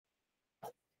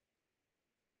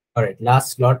All right,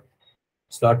 last slot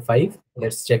 5.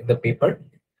 Let's check the paper.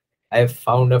 I've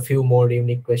found a few more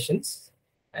unique questions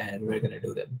and we're going to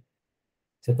do them.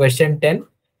 So question 10,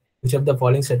 which of the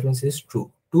following statements is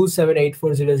true?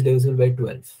 27840 is divisible by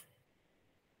 12.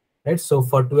 Right, so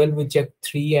for 12 we check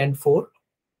 3 and 4.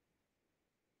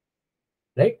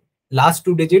 Right, last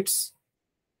two digits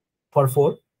for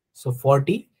 4, so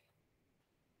 40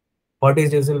 is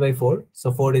divisible by 4,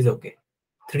 so 4 is okay.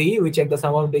 3, we check the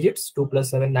sum of digits, 2 plus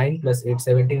 7 9 plus 8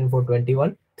 17 and 4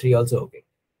 21, 3 also okay.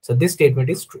 So this statement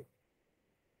is true.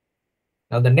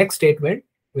 Now the next statement,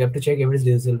 we have to check if it is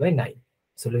divisible by 9.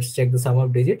 So let's check the sum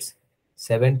of digits.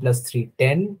 7 plus 3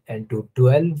 10 and 2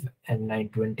 12 and 9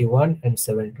 21 and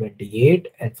 7 28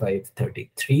 and 5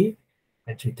 33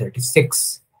 and 3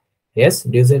 36. Yes,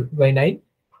 divisible by 9.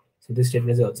 So this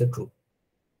statement is also true.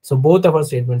 So both of our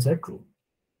statements are true.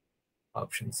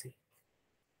 Option C.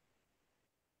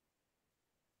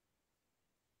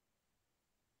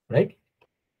 Right?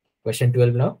 Question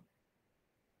 12 now.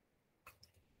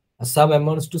 A sum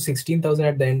amounts to 16,000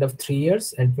 at the end of 3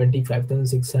 years and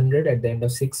 25,600 at the end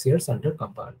of 6 years under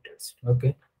compound interest.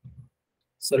 Okay.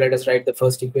 So let us write the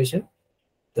first equation.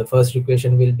 The first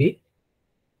equation will be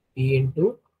P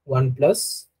into 1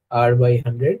 plus R by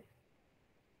 100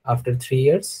 after 3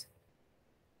 years.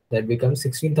 That becomes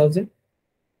 16,000.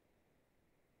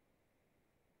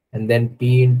 And then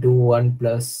P into 1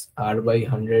 plus R by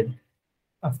 100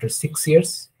 after 6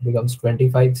 years becomes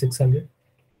 25,600.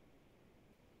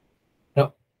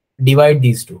 Now divide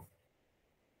these two.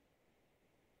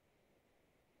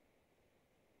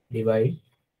 Divide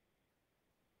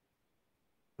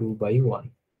 2 by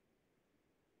 1.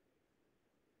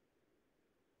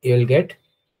 You will get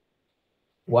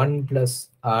 1 plus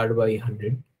R by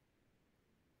 100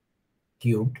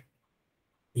 cubed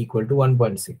equal to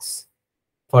 1.6.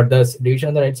 For the division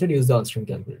on the right side, use the on-screen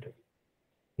calculator.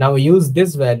 Now use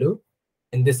this value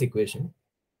in this equation.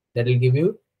 That will give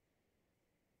you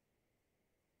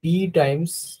P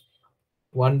times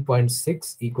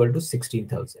 1.6 equal to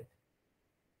 16,000.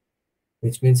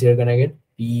 Which means you're going to get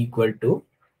P equal to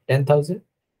 10,000.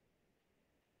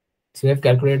 So we have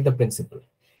calculated the principal.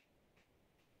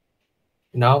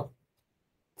 Now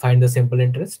find the simple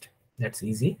interest. That's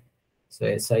easy.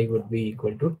 So SI would be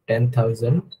equal to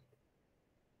 10,000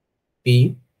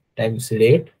 P times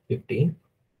rate 15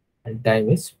 and time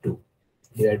is 2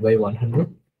 divided by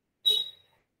 100.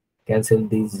 Cancel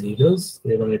these zeros.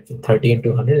 We're going to get 30 into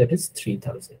 100, that is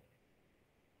 3,000.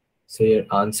 So your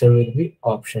answer will be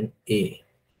option A.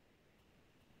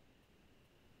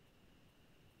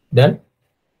 Done.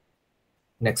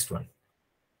 Next one.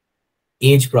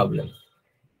 Age problem.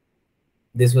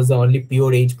 This was the only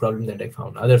pure age problem that I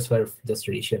found. Others were just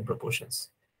ratio and proportions.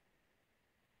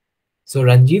 So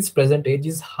Ranjit's present age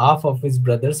is half of his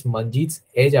brother's Manjeet's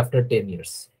age after 10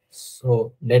 years.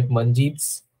 So let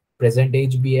Manjeet's present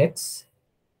age be X.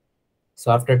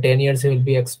 So after 10 years, he will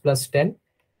be X plus 10.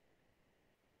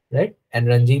 Right? And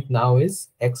Ranjit now is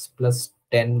X plus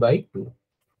 10 by 2.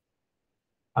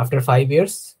 After 5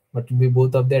 years, what will be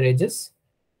both of their ages?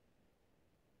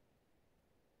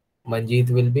 Manjeet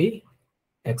will be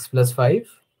X plus 5.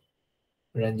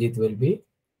 Ranjit will be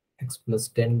X plus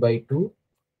 10 by 2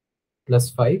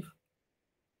 plus 5,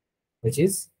 which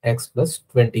is X plus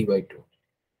 20 by 2.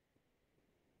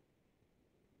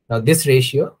 Now this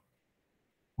ratio,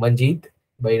 Manjeet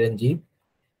by Ranjit,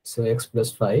 so X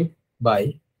plus 5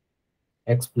 by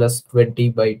X plus 20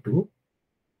 by 2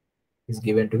 is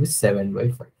given to be 7 by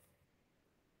 5.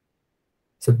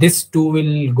 So this 2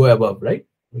 will go above, right?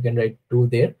 We can write 2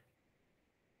 there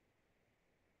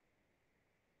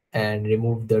and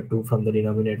remove the 2 from the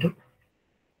denominator.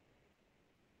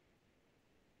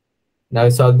 Now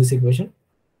we solve this equation.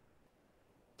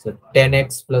 So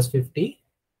 10x plus 50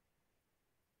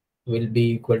 will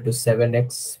be equal to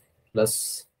 7x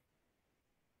plus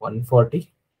 140,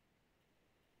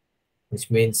 which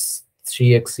means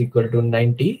 3x equal to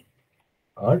 90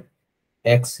 or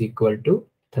x equal to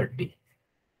 30.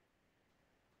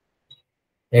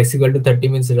 X equal to 30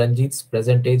 means Ranjit's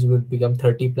present age will become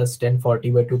 30 plus 10,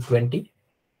 40 by 2, 20.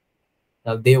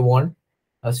 Now they want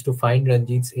us to find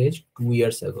Ranjit's age 2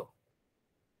 years ago.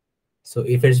 So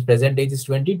if his present age is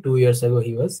 20, 2 years ago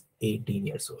he was 18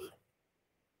 years old.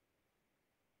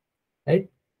 Right?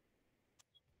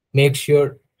 Make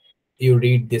sure you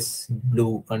read this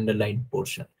blue underlined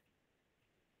portion.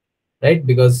 Right?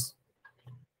 Because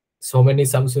so many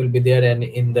sums will be there, and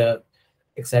in the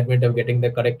excitement of getting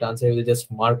the correct answer, you will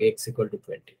just mark x equal to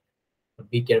 20. But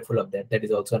be careful of that. That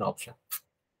is also an option.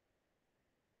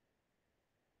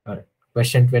 All right.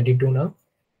 Question 22 now.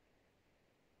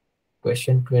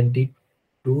 Question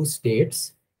 22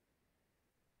 states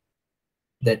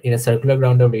that in a circular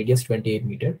ground of radius 28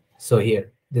 meter. So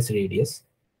here, this radius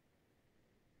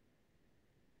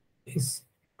is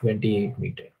 28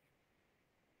 meter,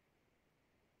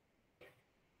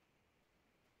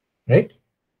 right?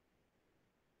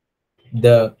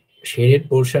 The shaded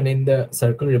portion in the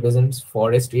circle represents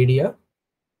forest area,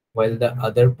 while the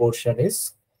other portion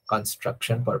is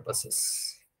construction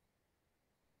purposes.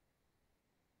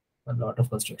 A lot of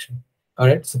construction. All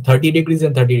right, so 30 degrees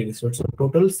and 30 degrees. So it's a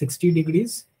total 60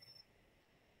 degrees.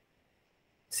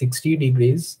 60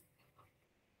 degrees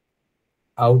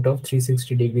out of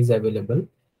 360 degrees available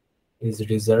is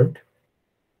reserved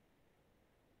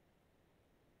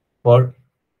for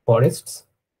forests,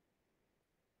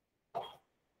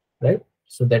 right?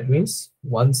 So that means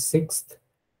 1/6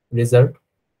 reserved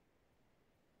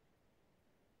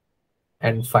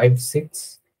and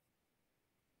 5/6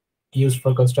 used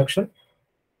for construction.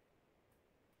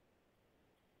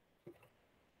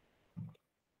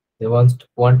 They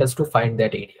want us to find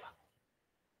that area.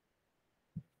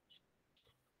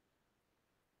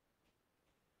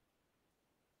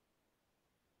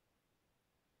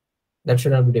 That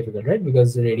should not be difficult, right?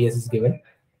 Because the radius is given.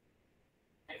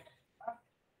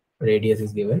 Radius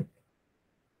is given.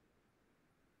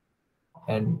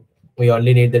 And we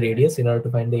only need the radius in order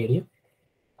to find the area.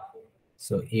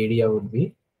 So area would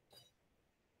be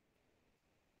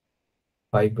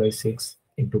 5/6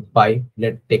 into pi.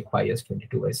 Let's take pi as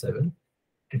 22/7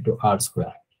 into r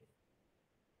square,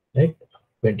 right?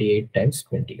 28 times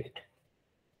 28.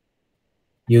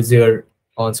 Use your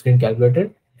on-screen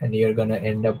calculator and you're gonna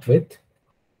end up with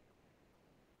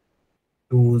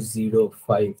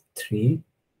 2053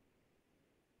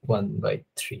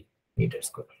 1/3 meters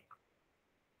square.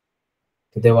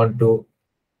 So they want to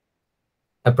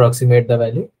approximate the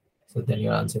value. So then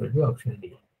your answer will be option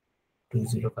D,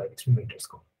 2053 meters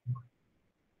square.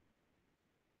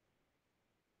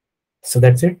 So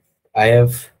that's it. I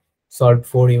have solved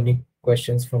 4 unique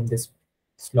questions from this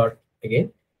slot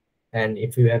again. And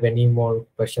if you have any more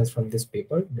questions from this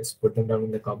paper, just put them down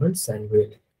in the comments and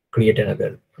we'll create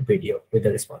another video with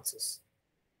the responses.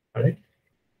 All right.